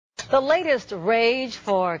The latest rage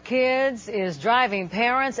for kids is driving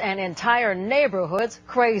parents and entire neighborhoods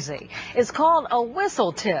crazy. It's called a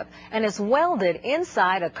whistle tip, and it's welded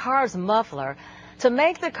inside a car's muffler to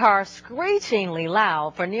make the car screechingly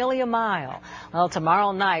loud for nearly a mile. Well,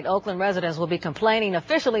 tomorrow night, Oakland residents will be complaining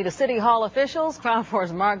officially to City Hall officials. Crown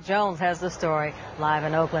 4's Mark Jones has the story live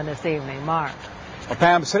in Oakland this evening. Mark. Well,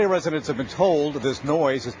 Pam, city residents have been told this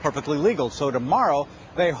noise is perfectly legal, so tomorrow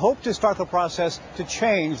they hope to start the process to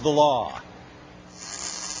change the law.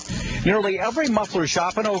 Nearly every muffler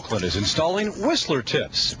shop in Oakland is installing whistler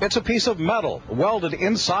tips. It's a piece of metal welded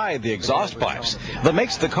inside the exhaust pipes that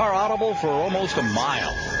makes the car audible for almost a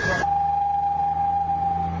mile.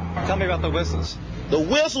 Tell me about the whistles. The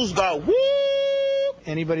whistles go whoop.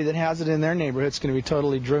 Anybody that has it in their neighborhood is going to be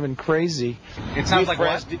totally driven crazy. It sounds like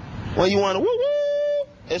what? When you want to whoop whoop,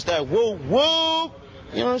 it's that whoop whoop.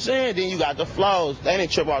 You know what I'm saying? Then you got the flows. They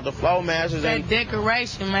didn't trip out the flow masters. That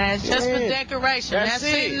decoration, man. It's just for decoration. That's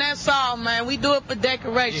it. And that's all, man. We do it for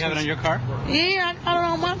decoration. You have it on your car? Yeah, I got it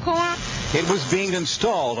on my car. It was being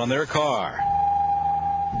installed on their car.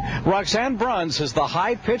 Roxanne Brunn says the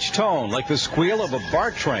high-pitched tone, like the squeal of a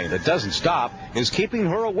BART train that doesn't stop, is keeping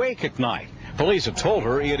her awake at night. Police have told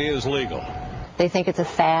her it is legal. They think it's a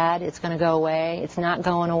fad. It's going to go away. It's not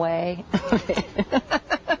going away.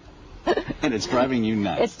 And it's driving you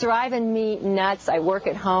nuts. It's driving me nuts. I work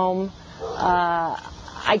at home.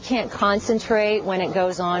 I can't concentrate when it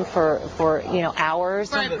goes on for hours.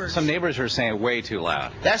 Some neighbors are saying way too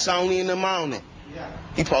loud. That's only in the morning.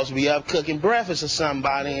 You're supposed to be up cooking breakfast or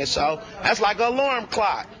somebody, and so that's like an alarm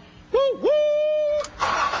clock. Woo, woo.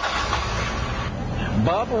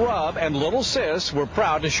 Bub, Rub, and Little Sis were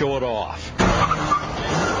proud to show it off.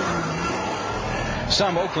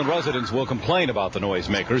 Some Oakland residents will complain about the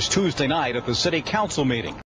noisemakers Tuesday night at the city council meeting.